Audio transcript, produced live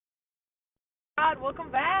God,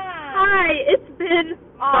 welcome back. Hi, it's been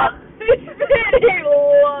It's been a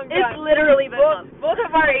long time. It's literally been months. Both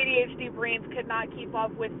of our ADHD brains could not keep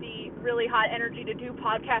up with the really hot energy to do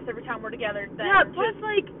podcasts every time we're together. Then Yeah, plus,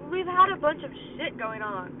 we've had a bunch of shit going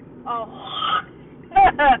on. Oh.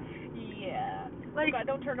 Yeah. Like, God,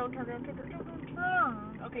 don't turn. Okay,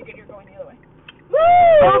 good, you're going the other way. woo!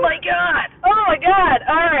 Oh my God. All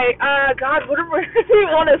right. God, where do we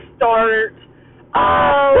want to start?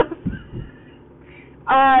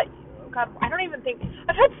 God, I don't even think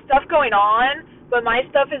I've had stuff going on, but my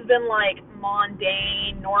stuff has been like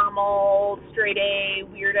mundane, normal, straight A,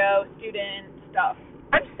 weirdo, student stuff.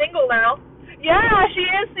 I'm single now. Yeah, she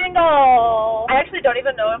is single. I actually don't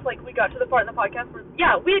even know if we got to the part in the podcast where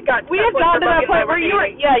we had gotten to that point where you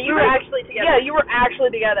were actually together. Yeah, you were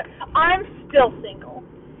actually together. I'm still single.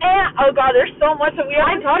 And oh God, there's so much that we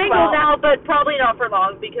haven't talked I'm single about. now, but probably not for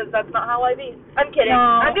long because that's not how I be. I'm kidding. No.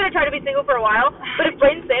 I'm gonna try to be single for a while, but if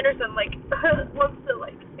Brayden Sanderson wants to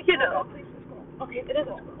Okay, it is.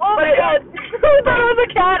 Oh but my God. I thought it was a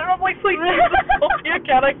cat, and I'm like, please, don't be a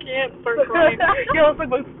cat. I can't start crying. Yeah, it's like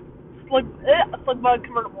slug bug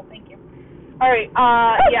convertible. Thank you. All right.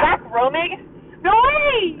 Yeah. Zach Romig? No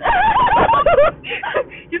way.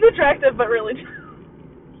 He's attractive, but really.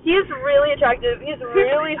 He's really attractive. He's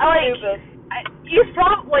really stupid. He's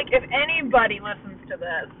probably if anybody listens to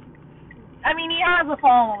this, I mean, he has a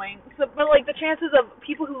following. So, but the chances of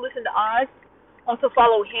people who listen to us also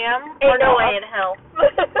follow him ain't no way in hell.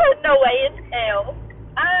 No way in hell.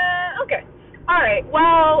 Okay. All right.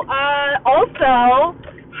 Well, also,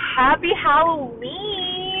 happy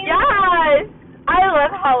Halloween. Yes. I love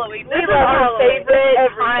Halloween. This is our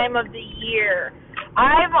favorite time of the year.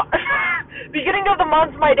 Beginning of the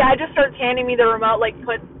month, my dad just starts handing me the remote,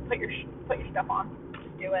 put your stuff on.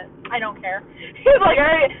 Just do it. I don't care. He's like, all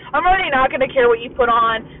right, I'm already not gonna care what you put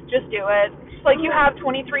on. Just do it. You have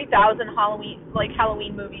 23,000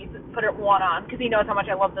 Halloween movies. Put one on because he knows how much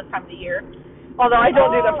I love this time of the year. Although I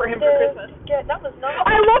don't do that for him for Christmas. Yeah, that was not.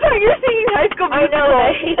 I love how you're singing High School Musical. I know.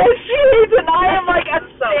 And she hates it, and I am like a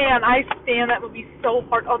stan. I stan that movie so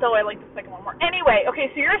hard. Although I like the second one more. Anyway, okay,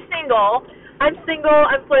 so you're single. I'm single.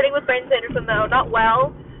 I'm flirting with Brayden Sanderson though, not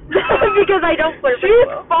well, because I don't flirt.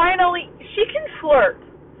 She can flirt.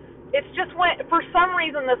 It's just for some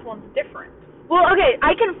reason this one's different. Well, okay,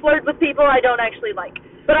 I can flirt with people I don't actually like,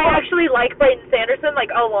 but I actually like Brayden Sanderson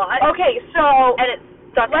a lot. Okay, so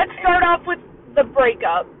let's start off with the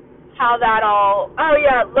breakup. How that all? Oh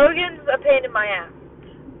yeah, Logan's a pain in my ass.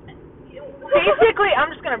 Basically,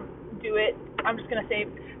 I'm just gonna do it. I'm just gonna say,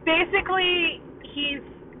 basically, he's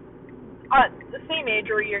the same age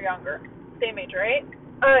or a year younger. Same age, right?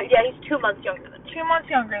 Yeah, he's 2 months younger than me. 2 months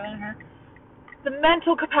younger than her. The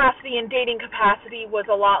mental capacity and dating capacity was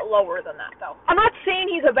a lot lower than that, though. I'm not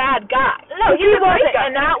saying he's a bad guy. No, he wasn't,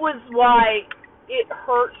 and that was why it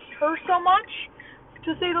hurt her so much,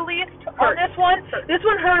 to say the least. On this one, this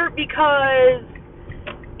one hurt because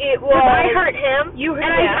it was. I hurt him. You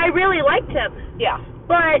hurt him. I really liked him. Yeah.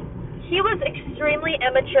 But he was extremely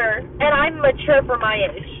immature, and I'm mature for my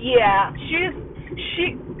age. Yeah.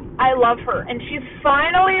 I love her, and she's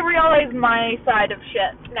finally realized my side of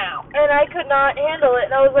shit now. And I could not handle it,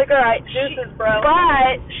 and I was like, alright, deuces, bro.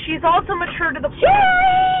 But she's also mature to the point.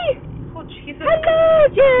 Jerry! Oh, Jesus.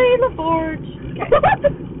 Hello, Jerry LaForge.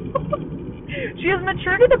 Okay. She is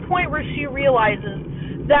mature to the point where she realizes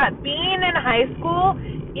that being in high school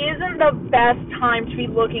isn't the best time to be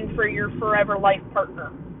looking for your forever life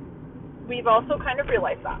partner. We've also kind of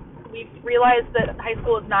realized that. We've realized that high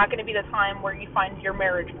school is not going to be the time where you find your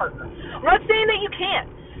marriage partner. I'm not saying that you can't.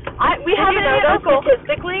 We have an uncle.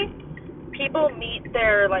 Statistically, people meet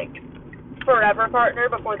their forever partner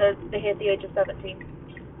before they hit the age of 17.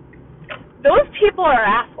 Those people are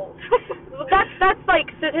assholes. That's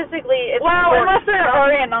statistically. Unless they're our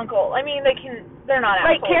aunt and uncle. I mean, they're not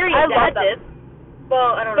assholes. Like Carrie and Dad did.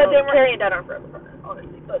 Well, I don't know. Carrie and Dad aren't forever partners,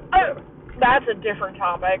 honestly, but. That's a different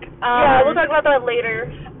topic. Yeah, we'll talk about that later.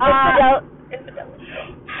 Infidelity.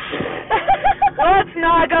 Let's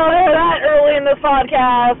not go there that early in the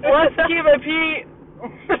podcast. Let's keep it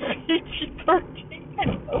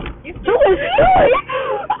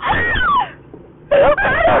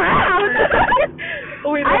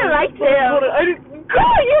PG-13. I liked him.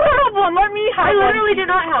 God, you have one. Let me have one. I literally do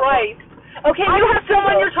not have one. Okay, you have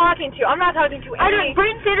someone you're talking to. I'm not talking to any.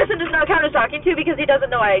 Brayden Sanderson does not count as talking to because he doesn't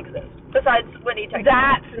know I exist. Besides when he texts me.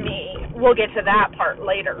 That's me. We'll get to that part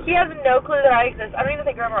later. He has no clue that I exist. I don't even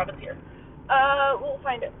think Grandma Robin's here. We'll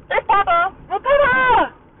find it. There's Papa. Oh,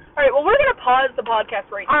 Papa! Alright, well, we're going to pause the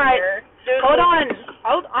podcast right here. Hold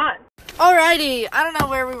on. Alrighty, I don't know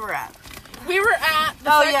where we were at. we were at the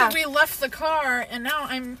fact that we left the car, and now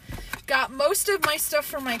I'm got most of my stuff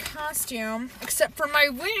for my costume, except for my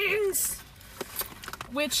wings.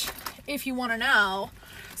 Which, if you want to know,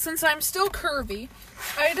 since I'm still curvy,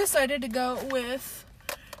 I decided to go with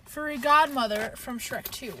Fairy Godmother from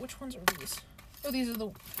Shrek 2. Which ones are these? Oh, these are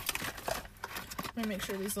the... Let me make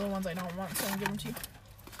sure these are the ones I don't want, so I'll give them to you.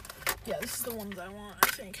 Yeah, this is the ones I want, I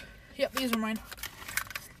think. Yep, these are mine.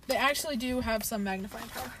 They actually do have some magnifying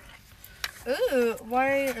power. Ooh,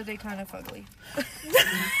 why are they kind of ugly? Because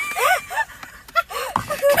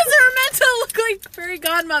they're meant to look like Fairy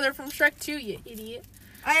Godmother from Shrek 2, you idiot.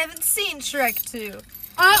 I haven't seen Shrek 2.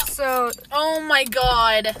 So, oh my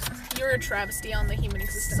god. You're a travesty on the human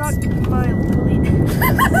existence. Suck my lily.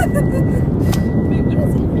 Wait, what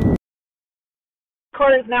is it?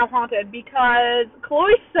 Car is now haunted because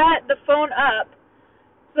Chloe set the phone up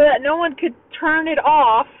so that no one could turn it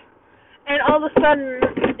off, and all of a sudden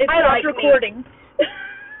it stopped recording.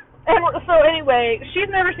 And so anyway, she's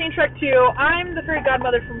never seen Shrek 2. I'm the Fairy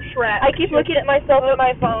Godmother from Shrek. I keep looking at myself at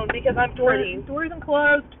my phone because I'm pretty. Door isn't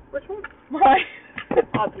closed. Which one's mine?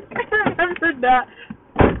 Obviously. I remembered that.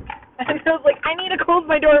 And I was like, I need to close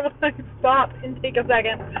my door before I stop and take a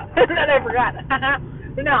second. And then I forgot.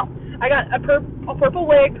 But no, I got a purple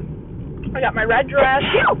wig. I got my red dress.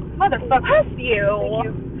 Motherfucker. Bless you.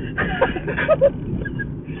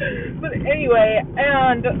 But anyway,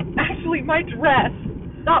 and actually my dress,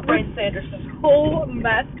 not Brian Sanderson, so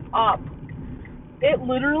messed up. It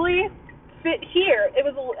literally fit here. It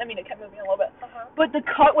was, it kept moving a little bit. But the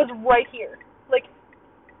cut was right here. Like,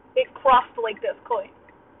 it crossed like this, Chloe.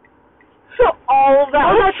 So all of that.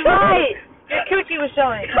 Oh, that's right. Your coochie was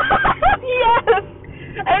showing. Yes.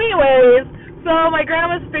 Anyways, so my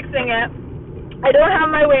grandma's fixing it. I don't have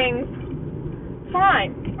my wings.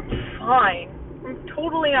 Fine. I'm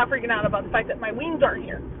totally not freaking out about the fact that my wings aren't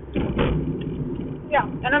here. Yeah,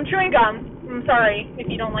 and I'm chewing gum. I'm sorry if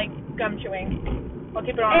you don't like gum chewing. I'll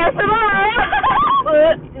keep it on.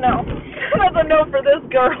 ASMR! No. That's a no for this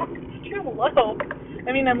girl. It's too low.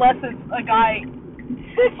 I mean, unless it's a guy.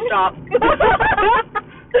 Stop.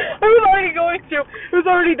 I was already going to. It was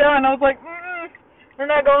already done. I was like, we're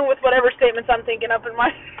not going with whatever statements I'm thinking up in my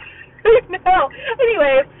no.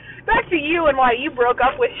 Anyways, back to you and why you broke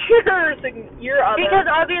up with your other. Because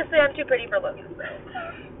obviously I'm too pretty for Logan.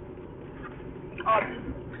 So.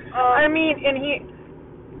 And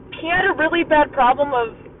he had a really bad problem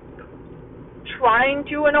of trying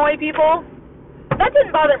to annoy people. That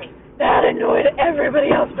didn't bother me. That annoyed everybody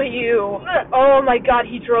else but you. Oh my god,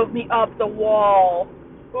 he drove me up the wall.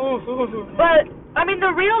 But,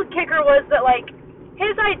 the real kicker was that,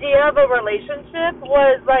 his idea of a relationship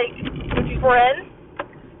was, friends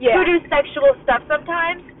who do sexual stuff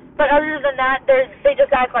sometimes, but other than that, they just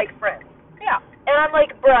act like friends. Yeah. And I'm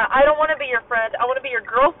like, bruh, I don't want to be your friend. I want to be your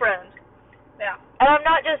girlfriend. Yeah. And I'm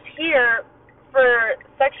not just here for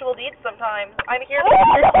sexual deeds sometimes. I'm here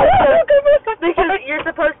because you're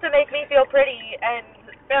supposed to make me feel pretty and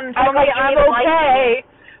tell me I'm okay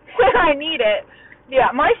when I need it. Yeah,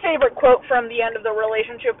 my favorite quote from the end of the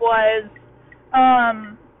relationship was,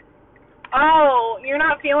 oh, you're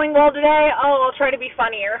not feeling well today? Oh, I'll try to be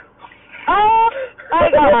funnier. Oh my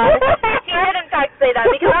god. He did in fact say that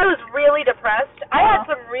because I was really depressed. I had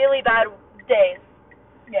some really bad days.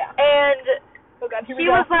 Yeah. And he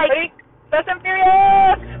was like, ready? Fast and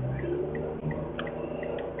Furious!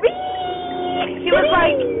 He was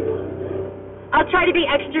like, I'll try to be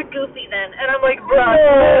extra goofy then. And I'm like, bro,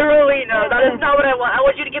 literally no, that is not what I want. I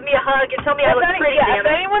want you to give me a hug and tell me I look pretty, damn it.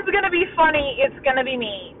 If anyone's going to be funny, it's going to be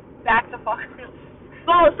me. Back to fuck.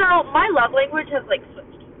 Well, so my love language has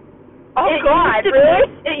switched. Oh god, really?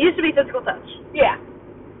 It used to be physical touch. Yeah.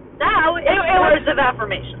 Now it's words of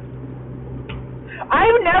affirmation.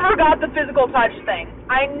 I've never got the physical touch thing.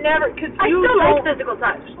 I still like physical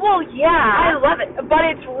touch. Well, yeah. I love it. But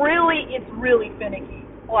it's really finicky.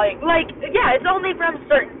 Yeah, it's only from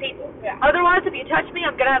certain people. Yeah. Otherwise, if you touch me,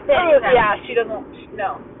 I'm gonna have panties. Yeah, she doesn't.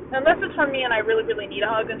 No. Unless it's from me and I really, really need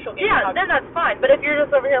a hug, then she'll give me a hug. Yeah, then that's fine. But if you're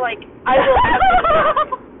just over here I will have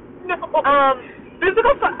no.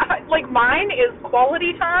 Physical mine is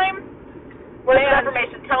quality time. Words of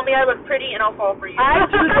affirmation. Tell me I look pretty and I'll fall for you. I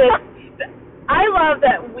do this. I love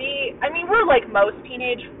that we're like most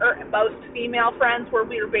most female friends where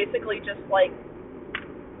we're basically just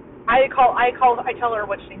I tell her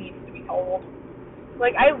what she needs to be told.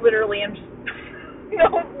 I literally am just no,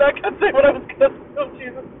 I'm not gonna say what I was gonna say. Oh,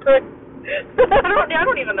 Jesus Christ. I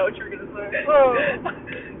don't even know what you were gonna say. Oh.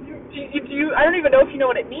 I don't even know if you know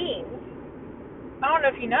what it means. I don't know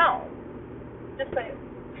if you know. Just say it.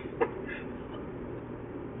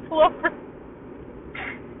 Slower.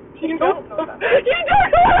 You don't know that.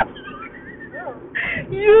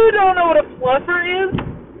 You don't know what a fluffer is?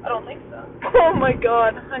 I don't think so. Oh my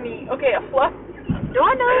god, honey. Okay, a fluff. Do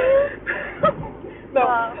I know you? No.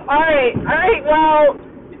 Alright, well,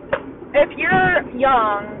 if you're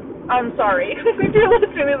young, I'm sorry. If you're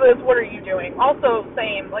listening to this, what are you doing? Also,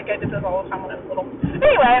 same, like I did this all the time when I was little.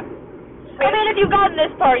 Anyway. I mean, if you've gotten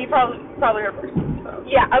this far, you probably heard first. So.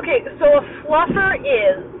 Yeah, okay, so a fluffer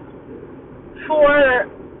is for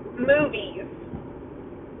movies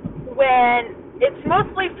when it's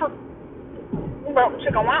mostly for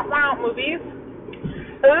chicka wow movies.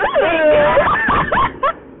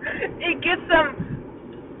 It gets them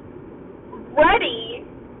ready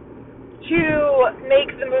to make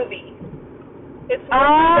the movie. It's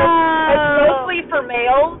mostly for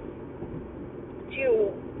males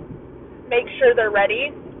to make sure they're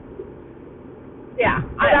ready. Yeah.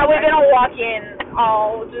 That way they don't walk in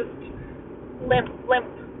all just limp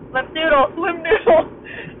noodle.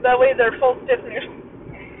 That way they're full stiff noodle.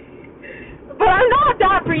 But I'm not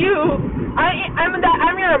that for you.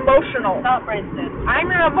 I'm your emotional. Not Princeton. I'm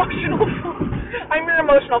your emotional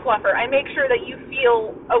fluffer. I make sure that you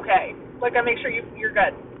feel okay. Like I make sure you're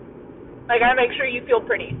good. Like I make sure you feel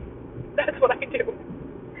pretty. That's what I do.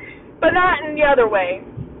 But not in the other way.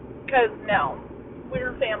 Because no,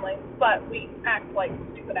 we're family, but we act like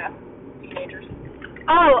stupid ass teenagers.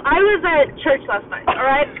 Oh, I was at church last night. All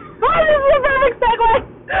right. Oh, this is a perfect segue.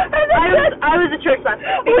 I was at church last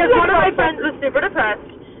night because one of my friends was super depressed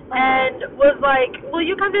and was like, "Will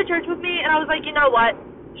you come to church with me?" And I was like, "You know what?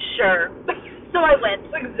 Sure." So I went.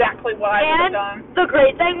 That's exactly what I would have done. And the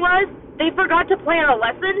great thing was they forgot to plan a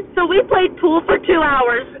lesson, so we played pool for 2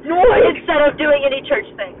 hours instead of doing any church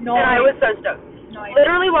thing. And I was so stoked.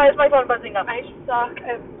 Literally, why is my phone buzzing up? I suck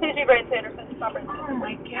at CG Brain Sanderson. Stop Brain Sanderson. Oh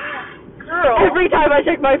my god. Girl. Every time I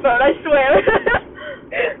check my phone, I swear.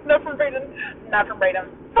 Not from Brayden. Not from Brayden.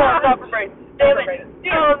 Damn it.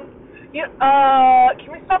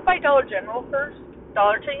 Can we stop by Dollar General first?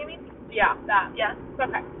 Dollar Tree, you mean? Yeah, that. Yeah.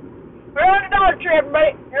 Okay. We're on to Dollar Tree,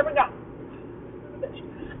 everybody. Here we go.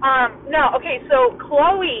 No, okay, so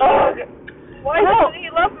Chloe. Why doesn't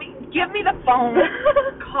he love me? Give me the phone.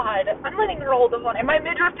 God, I'm letting her hold the phone. And my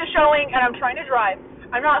midriff is showing, and I'm trying to drive.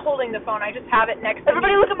 I'm not holding the phone. I just have it next to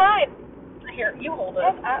Everybody me. look at mine. Here, you hold it.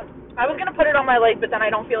 I was going to put it on my leg, but then I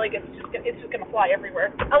don't feel like it's just going to fly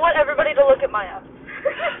everywhere. I want everybody to look at my abs.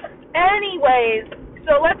 Anyways,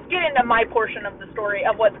 so let's get into my portion of the story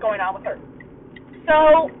of what's going on with her.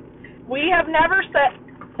 So, we have never said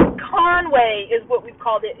Conway is what we've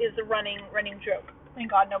called it, is a running joke.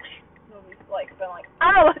 Thank God nobody's been like,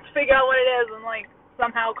 oh, let's figure out what it is and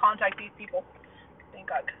somehow contact these people.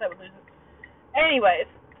 Thank God, because I would lose it. Anyways,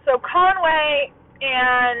 so Conway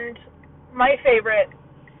and my favorite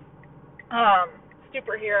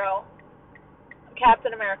superhero,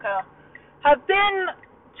 Captain America, have been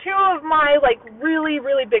two of my really,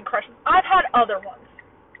 really big crushes. I've had other ones.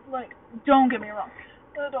 Don't get me wrong.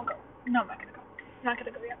 Don't go. No, I'm not gonna go. Not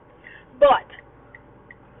gonna go yet. But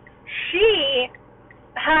she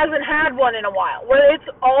hasn't had one in a while, where it's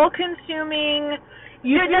all consuming.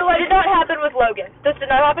 This did not happen with Logan. This did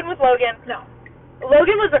not happen with Logan. No.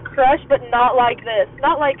 Logan was a crush, but not like this.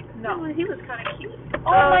 Not like, no. He was kind of cute.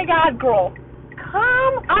 Oh my God, girl.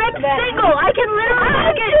 I'm single. I can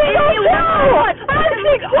literally get anyone I want. I'm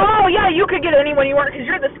single. Oh, yeah, you could get anyone you want because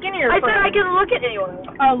you're the skinnier I friend. said I can look at anyone.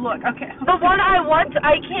 Oh, look, okay. The one I want,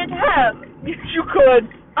 I can't have. You could.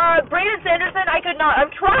 Brandon Sanderson, I could not.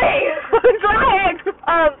 I'm trying. I'm trying.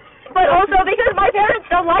 But also because my parents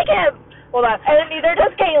don't like him. Well, that's... And neither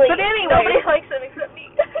does Kaylee. But anyway. Nobody likes him except me.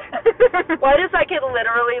 Why does I can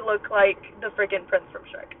literally look like the freaking prince from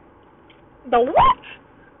Shrek? The what?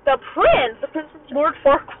 The prince? The prince from Shrek. Lord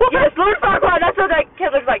Farquaad? Yes, Lord Farquaad. That's what that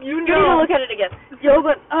kid looks like. You need to look at it again.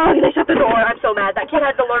 They shut the door. I'm so mad. That kid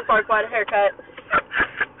had the Lord Farquaad haircut.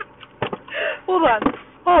 Hold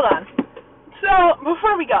on. So,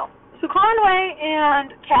 before we go. So, Conway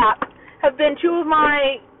and Cap have been two of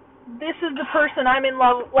my... This is the person I'm in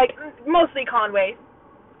love... mostly Conway.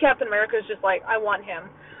 Captain America is just I want him.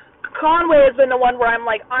 Conway has been the one where I'm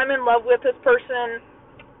I'm in love with this person.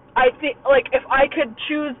 I think, if I could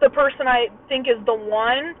choose the person I think is the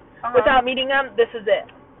one without meeting them, this is it.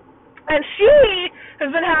 And she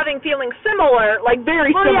has been having feelings similar,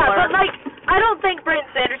 very similar. Yeah, but, I don't think Brandon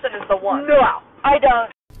Sanderson is the one. No. I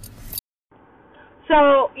don't.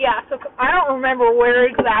 So I don't remember where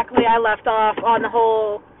exactly I left off on the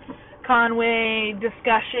whole Conway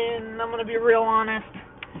discussion. I'm going to be real honest.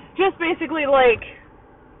 Just basically,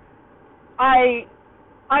 I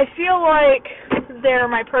feel like they're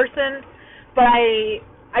my person, but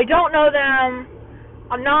I don't know them.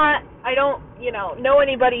 I don't, know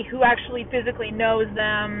anybody who actually physically knows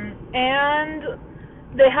them, and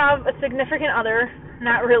they have a significant other.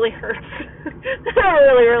 That really hurts. That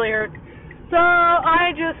really, really hurts. So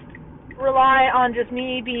I just rely on just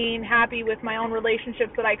me being happy with my own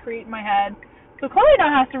relationships that I create in my head. So Chloe now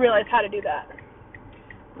has to realize how to do that.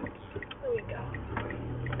 There we go.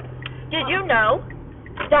 Did you know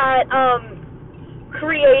that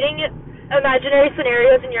creating imaginary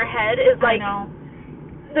scenarios in your head is like, I know.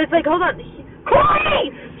 It's like, hold on, Corey!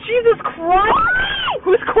 Jesus Christ!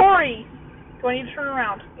 Who's Corey? Do I need to turn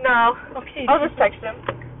around? No. Okay. I'll just text him.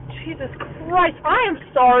 Jesus Christ, I am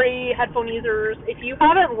sorry, headphone users. If you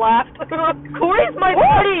haven't left, Corey's my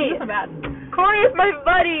buddy. This is bad. Corey is my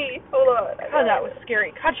buddy. Hold on. God, that was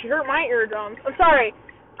scary. God, you hurt my eardrums. I'm sorry.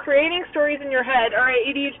 Creating stories in your head. All right,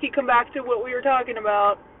 ADHD, come back to what we were talking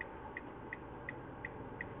about.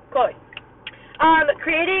 Chloe.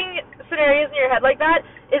 Creating scenarios in your head like that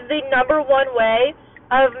is the #1 way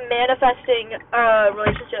of manifesting a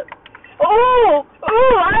relationship. Oh,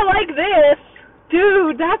 I like this.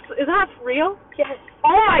 Dude, is that real? Yes.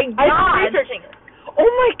 Oh my God. I've been researching it. Oh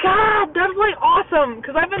my God, that's like awesome.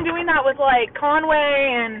 Because I've been doing that with like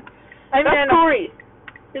Conway and That's Corey.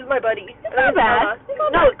 He's my buddy. It's not bad.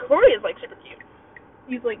 No, Corey is like super cute.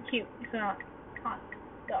 He's like cute. He's not hot.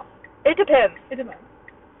 No. It depends. It depends.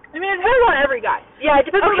 I mean, it depends on every guy. Yeah, it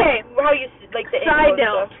depends Okay. on how you like the Side info and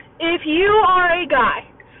note: stuff. if you are a guy,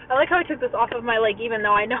 I like how I took this off of my leg, even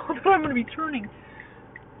though I know that I'm going to be turning.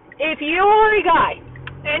 If you are a guy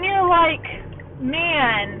and you're like,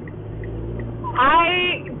 man,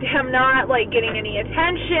 I am not like getting any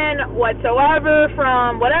attention whatsoever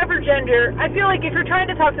from whatever gender, I feel like if you're trying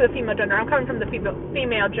to talk to the female gender, I'm coming from the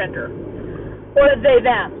female gender, or they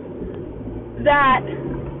them, that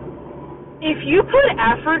if you put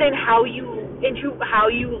effort into how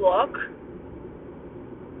you look,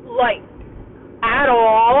 like at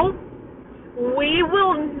all, we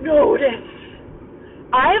will notice.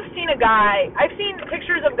 I've seen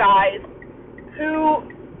pictures of guys who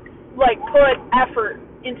like put effort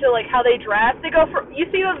into like how they dress. They go for, you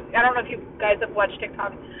see those, I don't know if you guys have watched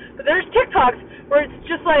TikTok, but there's TikToks where it's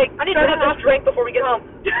just like, I need to have this drink before we get home.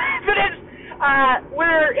 But it's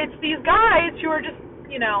where it's these guys who are just,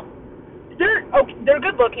 they're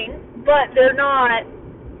good looking, but they're not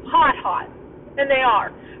hot, and they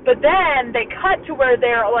are. But then they cut to where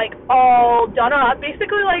they're like all done up,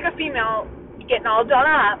 basically like a female getting all done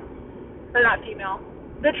up, or not female,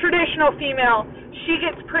 the traditional female, she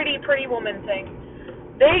gets pretty woman thing.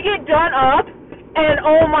 They get done up, and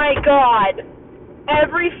oh my God,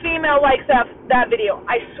 every female likes that video.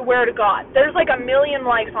 I swear to God, there's like 1 million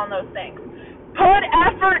likes on those things. Put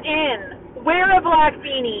effort in. Wear a black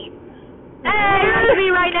beanie. Here's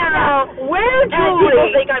me right now. Wear jewelry.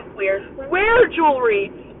 People think I'm weird. Wear jewelry.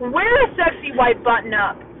 Wear a sexy white button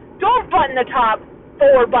up. Don't button the top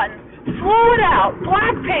 4 buttons. Flow it out.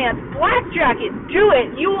 Black pants, black jacket. Do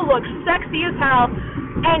it. You will look sexy as hell,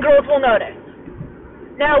 and girls will notice.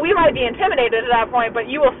 Now, we might be intimidated at that point, but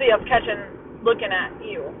you will see us looking at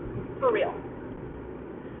you. For real.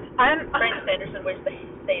 Brandon Sanderson wears the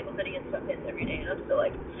same hoodie and sweatpants every day, and I'm still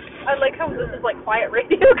like, I like how this is like quiet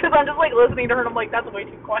radio, because I'm just like listening to her, and I'm like, that's way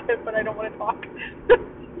too quiet, but I don't want to talk.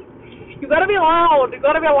 You gotta be loud.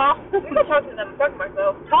 I'm not talking to them. I'm talking to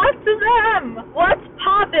myself. Talk to them. What's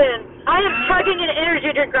poppin'? I am chugging an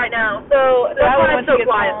energy drink right now, so that's why I'm so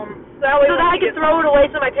quiet. So that I can throw it away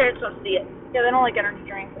so my parents don't see it. Yeah, they don't like energy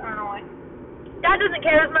drinks. I don't know why. Dad doesn't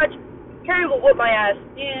care as much. Carrie will whoop my ass.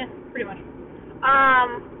 Yeah, pretty much.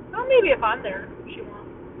 Well, maybe if I'm there, she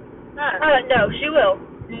won't. No, she will.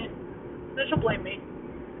 Yeah. Then she'll blame me.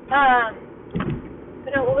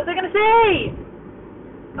 No, what was I gonna say?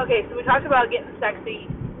 Okay, so we talked about getting sexy.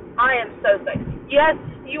 I am so sexy. Yes,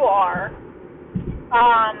 you are.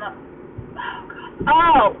 I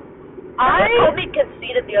told me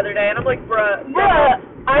conceited the other day, and I'm like, bruh,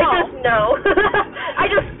 I just know. I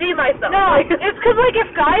just see myself. No, it's because, like, if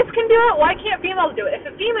guys can do it, why can't females do it? If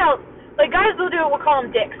a female, like, guys will do it, we'll call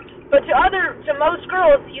them dicks. But to most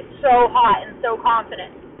girls, he's so hot and so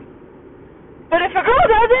confident. But if a girl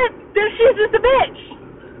does it, then she's just a bitch.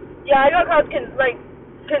 Yeah, I know girls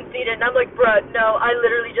conceited, and I'm like, bruh, no, I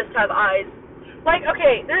literally just have eyes. Like,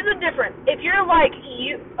 okay, there's a difference. If you're like,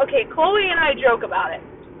 Chloe and I joke about it.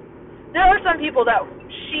 There are some people that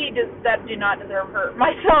do not deserve her.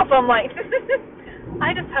 Myself, I'm like,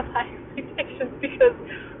 I just have high expectations because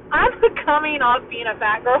I'm coming off being a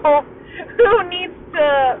fat girl who needs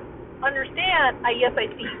to understand, yes, I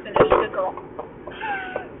see you finished, good girl.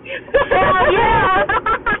 Yeah.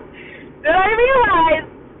 Then I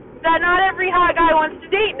realized that not every hot guy wants to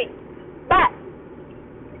date me. But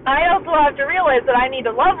I also have to realize that I need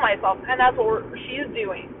to love myself, and that's what she's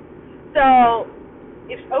doing. So,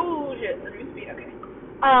 oh shit, let me speed, okay.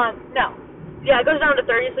 No. Yeah, it goes down to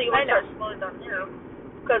 30, so you want I know. to start slowing down here.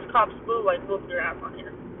 Because cops will, like, whoop your ass on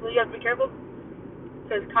here. So you have to be careful.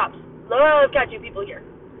 Because cops love catching people here.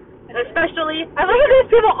 Especially... I love that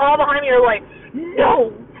there's people all behind me are like,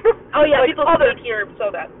 no! Oh, yeah, like, people speak here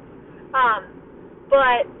so bad.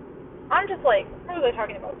 But I'm just like, what was I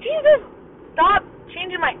talking about? Jesus! Stop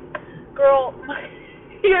changing my... Girl,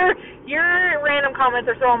 your random comments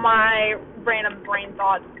are throwing my random brain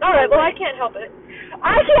thoughts. Alright, well, I can't help it.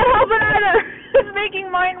 I can't help it either! It's making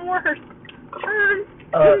mine worse. Turn.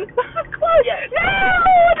 Close. Yes. No!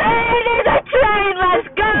 Hey, there's a train! Let's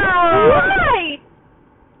go! Why?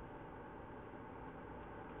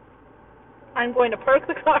 I'm going to park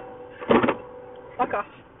the car. Fuck off.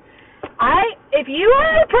 If you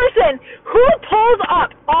are a person who pulls up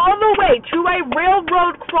all the way to a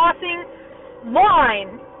railroad crossing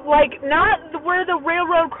line, like not where the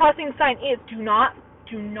railroad crossing sign is, do not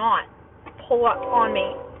pull up on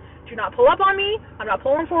me. Do not pull up on me. I'm not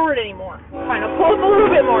pulling forward anymore. Fine, I'll pull up a little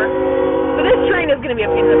bit more. But this train is going to be a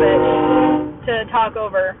pain in the bitch to talk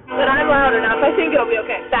over. But I'm loud enough. I think it'll be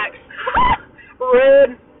okay. Facts.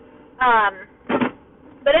 Rude.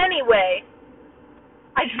 But anyway,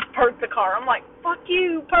 I just parked the car. I'm like, fuck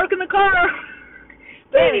you, park in the car.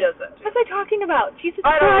 Baby does that. What was I talking about? Jesus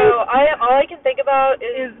I don't Christ. know. All I can think about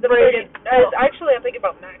is the Braden. Actually, I'm thinking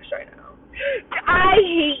about Max right now. I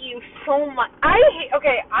hate you so much.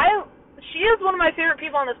 She is one of my favorite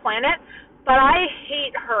people on this planet, but I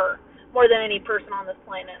hate her more than any person on this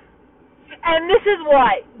planet. And this is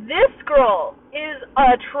why. This girl is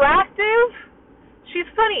attractive. She's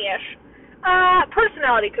funny-ish.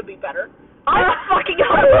 Personality could be better. I'm fucking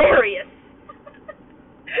hilarious.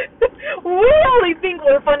 We only think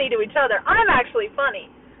we're funny to each other. I'm actually funny.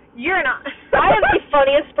 You're not. I am the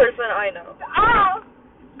funniest person I know.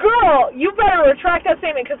 Girl, you better retract that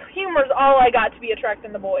statement, because humor's all I got to be attracting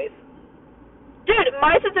the boys. Dude,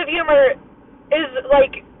 my sense of humor is,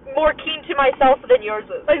 like, more keen to myself than yours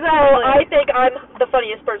is. Exactly. So I think I'm the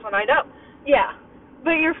funniest person I know. Yeah.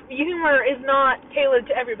 But your humor is not tailored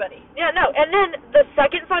to everybody. Yeah, no. And then the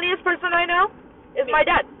second funniest person I know is my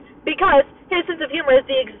dad. Because his sense of humor is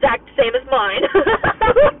the exact same as mine.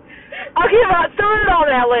 Okay, about third on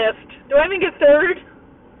that list. Do I even get third?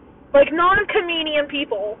 Like, non-comedian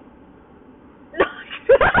people.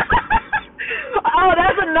 Oh,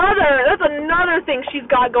 that's another thing she's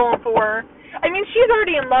got going for her. I mean, she's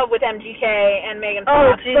already in love with MGK and Megan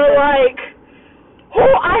Fox. Jesus. So, like,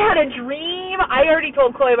 I had a dream. I already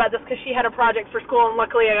told Chloe about this because she had a project for school, and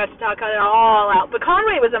luckily I got to talk it all out. But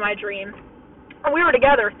Conway was in my dream, and we were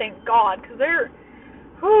together, thank God, because I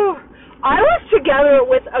was together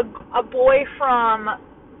with a boy from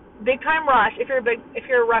Big Time Rush. If you're a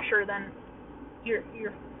Rusher, then you're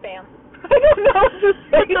fam. I don't know what to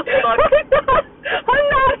say. I'm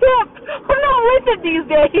not hip. I'm not with it these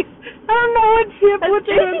days. I don't know what's hip. Has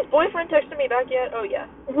Jason's boyfriend texted me back yet? Oh, yeah.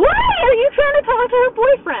 Why are you trying to talk to her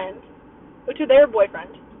boyfriend? Or to their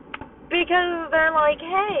boyfriend? Because they're like,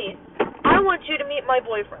 hey, I want you to meet my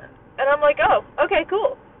boyfriend. And I'm like, oh, okay,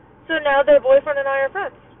 cool. So now their boyfriend and I are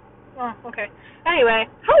friends. Oh, okay. Anyway,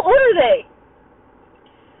 how old are they?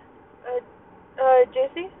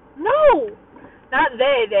 JC? No! Not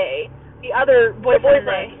they. The other boyfriend.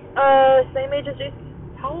 They. Same age as JC.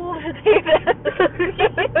 How old are they then?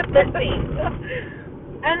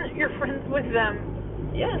 13. And you're friends with them.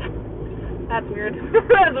 Yeah. That's weird.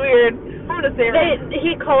 That's weird. I'm gonna say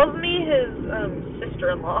he calls me his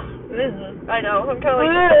sister-in-law. I know. I'm kind of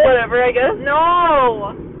like, whatever, I guess.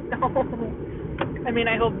 No. I mean,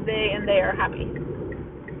 I hope they are happy.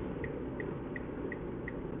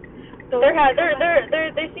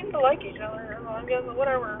 They seem to like each other. I guess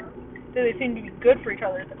whatever. Do they seem to be good for each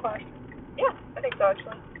other? Is the question. Yeah, I think so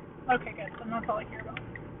actually. Okay, good. So that's all I care about.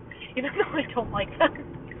 Even though I don't like them.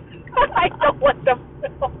 I don't want them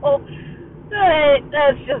at all.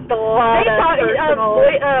 That's just a lot of personal...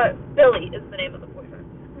 Billy is the name of the boyfriend.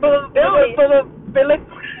 Billy.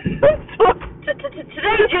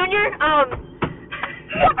 Today, Junior,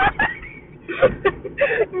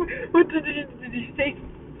 What did you say?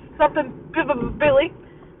 Something Billy?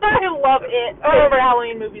 I love It. Favorite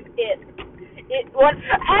Halloween movies, It.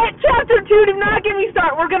 Chapter 2, do not get me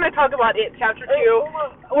started. We're going to talk about It, Chapter 2.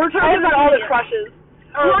 We're talking about all the crushes.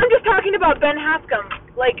 Well, I'm just talking about Ben Haskam.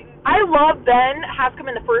 Like, I love Ben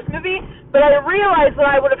Haskam in the first movie, but I realized that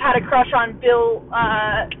I would have had a crush on Bill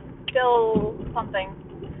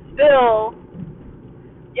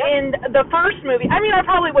in the first movie. I mean, I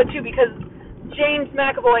probably would too, because James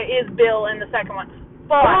McAvoy is Bill in the second one.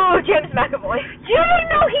 but Oh, James McAvoy. you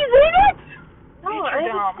didn't know he's in it? No, You're I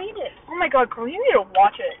dumb. haven't seen it. Oh my God, girl, you need to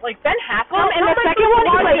watch it. Like Ben Haskell, Well, and who the am I second supposed to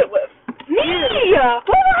one, watch he's like it with? me. Who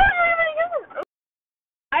the hell are you even?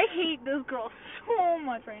 I hate this girl so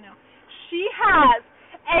much right now. She has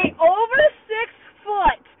a over 6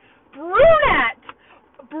 foot brunette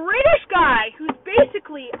British guy who's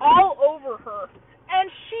basically all over her, and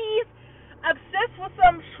she's obsessed with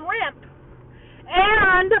some shrimp.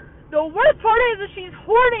 And the worst part is that she's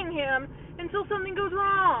hoarding him until something goes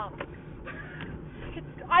wrong.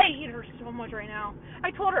 I hate her so much right now.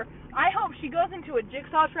 I told her, I hope she goes into a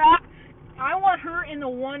jigsaw trap. I want her in the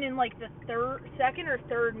one in like the second or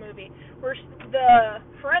third movie where the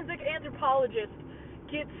forensic anthropologist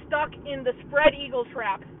gets stuck in the spread eagle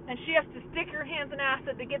trap, and she has to stick her hands in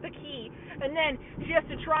acid to get the key, and then she has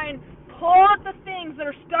to try and pull out the things that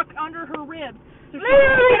are stuck under her ribs. So she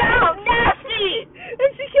can't get out. Nasty! And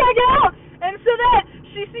she can't get out. And so then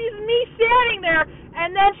she sees me standing there,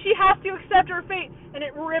 and then she has to accept her fate, and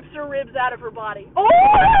it rips her ribs out of her body. Oh,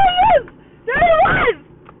 there he is! There he was!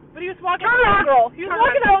 But he was walking out with the girl. He was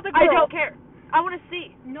walking out with the girl. I don't care. I want to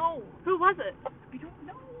see. No. Who was it? I don't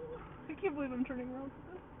know. I can't believe I'm turning around.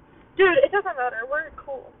 Dude, it doesn't matter. We're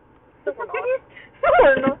cool. No, we're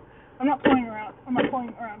not. I'm not pulling around. I'm not pulling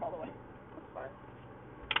around all the way.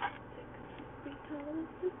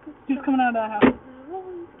 He's coming out of that house.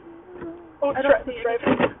 Oh, I don't see it.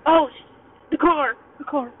 Oh, the car. The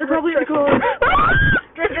car. They're probably in the car.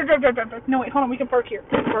 Drive. No, wait, hold on. We can park here.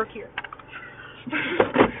 Park here.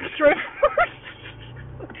 Drive.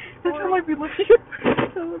 This one might be looking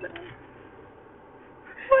so bad.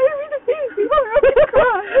 Why are we the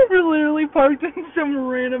car? We're literally parked in some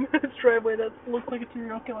random ass driveway that looks like a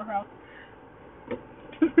serial killer house.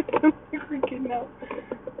 We're freaking out.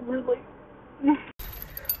 We're like...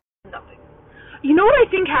 Nothing. You know what I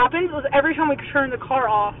think happens is every time we turn the car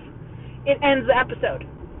off, it ends the episode.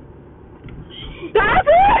 That's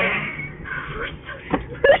it!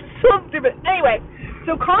 We're so stupid. Anyway,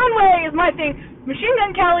 so Conway is my thing. Machine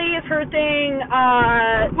Gun Kelly is her thing.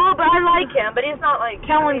 Well, but I like him, but he's not like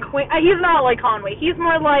Kellen Quinn. He's not like Conway. He's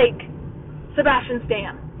more like Sebastian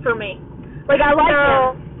Stan for me. Like, I like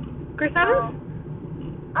him. Chris Evans?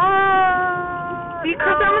 Is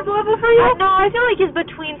Chris Evans level for you? No, I feel like he's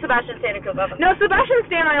between Sebastian Stan and Chris Evans. No, Sebastian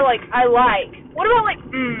Stan I like. What about like,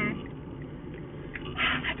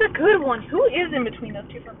 that's a good one. Who is in between those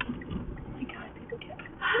two for me? Oh my God, people get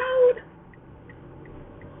loud.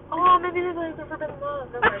 Oh, maybe there's like a forbidden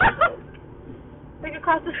love. Like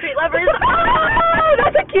across the street lovers. Oh,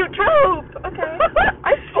 that's a cute trope. Okay.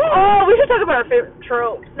 Oh, we should talk about our favorite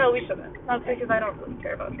tropes. No, we shouldn't. Okay. Because I don't really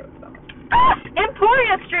care about tropes that much.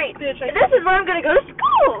 Emporia Street. Bitch, this is where I'm going to go to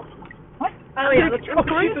school. What? Oh, yeah.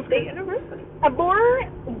 Emporia State University.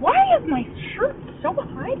 Why is my shirt so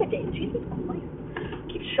high today? Jesus Christ.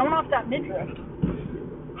 Keep showing off that midriff.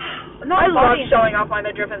 I love showing off my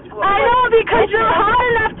midriff in school. I know, because you're hot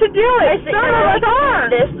enough to do it. Some of us aren't.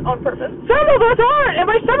 This on purpose. Some of us aren't. And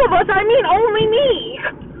by some of us, I mean only me.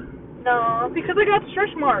 No. Because I got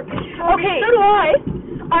stretch marks. Okay. So do I.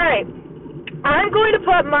 Alright. I'm going to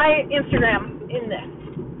put my Instagram in this.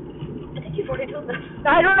 I think you've already done this.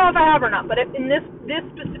 I don't know if I have or not, but in this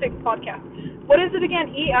specific podcast. What is it again?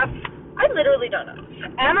 EF? I literally don't know.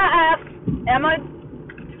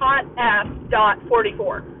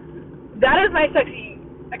 Emma.f.44. That is my sexy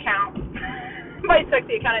account. By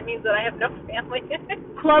sexy account, it means that I have no family.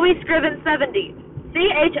 Chloe Scriven 70.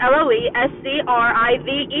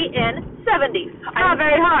 CHLOESCRIVEN 70. Not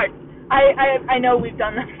very hard. I know we've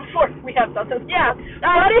done this before. We have done this. Yeah.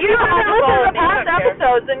 But if you haven't listened to the past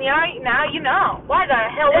episodes, then now you know. Why the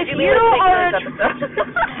hell would you you listen are to this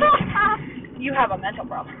episode? You have a mental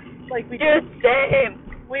problem. Like we do. Same.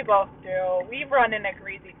 We both do. We run in a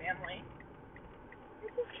crazy family.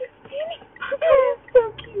 So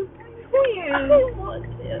cute.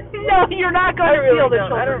 No, you're not going to feel the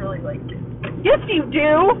children. I don't really like it. Yes, you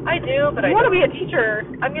do. I do, but you want to be a teacher.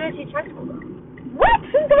 I'm going to teach high school, though. What?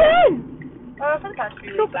 Since when? For the past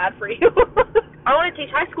few I feel weeks. bad for you. I want to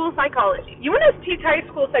teach high school psychology. You want to teach high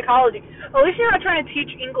school psychology. At least you're not trying to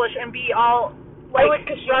teach English and be all, like,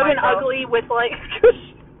 drug and ugly with, like,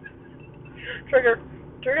 Trigger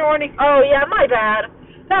warning. Oh, yeah, my bad.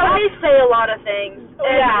 I say a lot of things. Oh,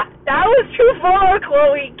 yeah, that was too far,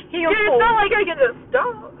 Chloe. Dude, it's not like I can just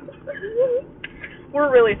stop. We're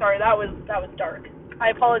really sorry. That was dark.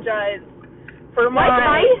 I apologize for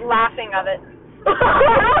my laughing of it.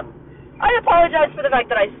 I apologize for the fact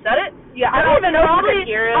that I said it. Yeah, I don't even know if you can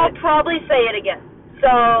hear it. I'll probably say it again.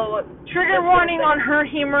 So, trigger warning on her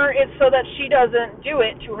humor is so that she doesn't do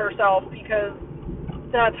it to herself, because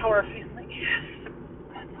that's how her family is.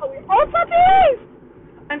 Oh, puppies!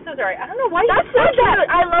 I'm so sorry. I don't know why That's you so said cute. that.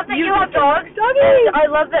 I love that you have dogs. Doggies. And I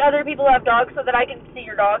love that other people have dogs so that I can see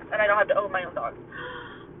your dogs and I don't have to own my own dogs.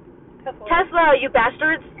 Tesla, you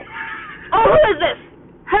bastards. Oh, who is this?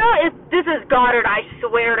 This is Goddard, I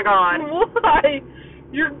swear to God. Why?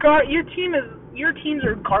 Your teams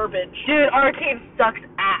are garbage. Dude, our team sucks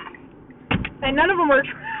ass. And none of them are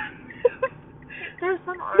There's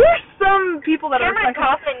some people that Cameron are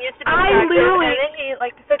Kaufman used to be I literally and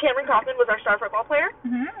then so Cameron Kaufman was our star football player,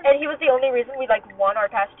 and he was the only reason we won our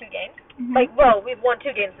past 2 games. We've won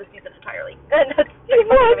 2 games this season entirely, and that's You've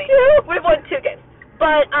won 2? We've won 2 games,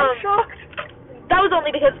 but I'm shocked. that was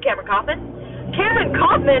only because of Cameron Kaufman. Cameron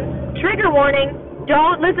Kaufman, trigger warning,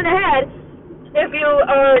 don't listen ahead. If you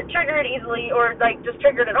are triggered easily or just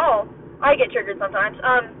triggered at all, I get triggered sometimes.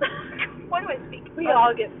 Why do I speak? We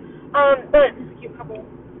all get. But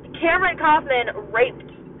Cameron Kaufman raped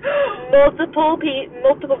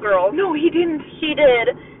multiple girls. No, he didn't. He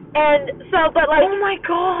did, and so, but oh my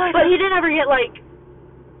God. but he didn't ever get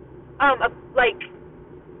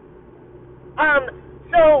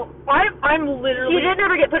so I'm literally. he didn't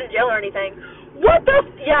ever get put in jail or anything. What the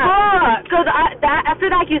Yeah. fuck? So after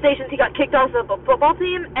the accusations, he got kicked off the football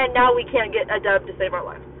team, and now we can't get a dub to save our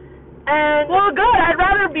lives. And Well, good. I'd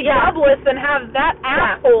rather be jobless than have that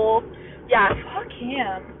asshole. yeah. Fuck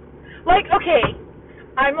him. Okay,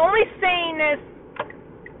 I'm only saying this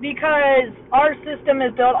because our system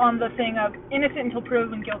is built on the thing of innocent until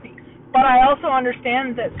proven guilty. But I also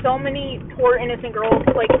understand that so many poor innocent girls,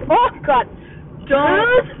 oh God,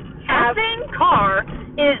 don't have. Whose car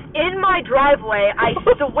is in my driveway? I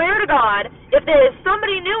swear to God, if there is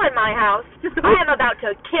somebody new in my house, I am about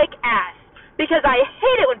to kick ass. Because I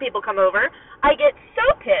hate it when people come over. I get so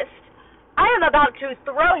pissed. I am about to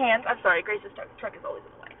throw hands. I'm sorry, Grace's truck is always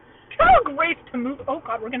in the way. Tell Grace to move. Oh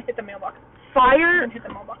God, we're gonna hit the mailbox. Fire. We're gonna hit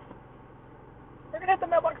the mailbox. We're gonna hit the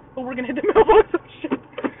mailbox. Oh, we're gonna hit the mailbox. Oh shit.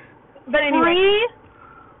 But anyway.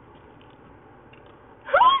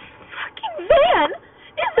 Whose fucking van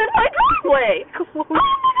is in my driveway? Oh my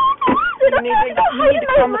God, You need to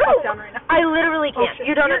calm the fuck down right now. I literally can't.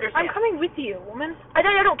 You don't understand. I'm coming with you, woman. I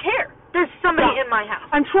don't care. There's somebody in my house.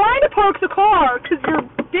 I'm trying to park the car because you're a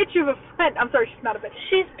bitch of a friend. I'm sorry, she's not a bitch.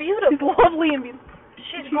 She's beautiful. She's lovely and beautiful.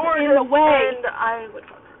 She's gorgeous in the way. and I would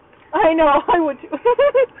fuck her. I know, I would too.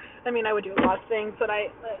 I mean, I would do a lot of things, but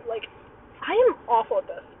I am awful at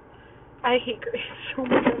this. I hate Grace so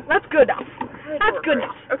much. That's good enough. That's good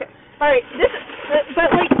enough. Okay. All right.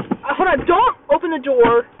 But hold on. Don't open the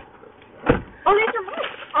door. Oh, these are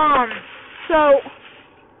mine. So,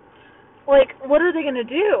 what are they gonna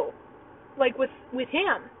do? With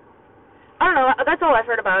him? I don't know. That's all I've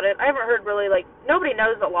heard about it. I haven't heard really, nobody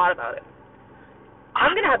knows a lot about it.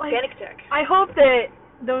 I'm gonna have a panic attack. I hope that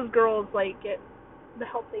those girls, get the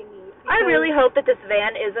help they need. I really hope that this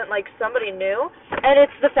van isn't, somebody new, and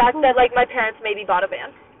it's the fact that, my parents maybe bought a van.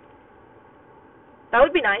 That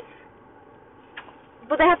would be nice.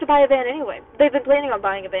 But they have to buy a van anyway. They've been planning on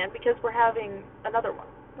buying a van because we're having another one.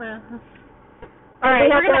 Yeah. All right,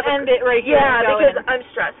 we're going to end it right here. Yeah, because I'm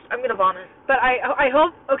stressed. I'm going to vomit. But I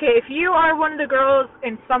hope, if you are one of the girls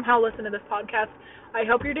and somehow listen to this podcast, I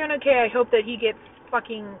hope you're doing okay. I hope that he gets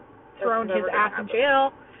fucking thrown his ass in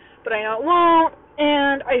jail. But I know it won't.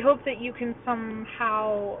 And I hope that you can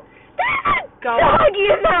somehow go. Doggy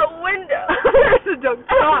in that window. There's a dog.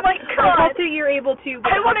 Oh my God. I hope that you're able to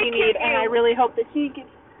get what you need, and I really hope that he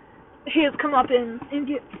gets his come up and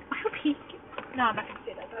get. I hope he gets. No, I'm not going to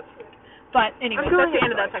say that. That's weird. But anyway, that's the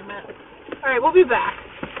end of that segment. All right, we'll be back.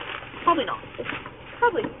 Probably not.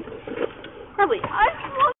 Probably.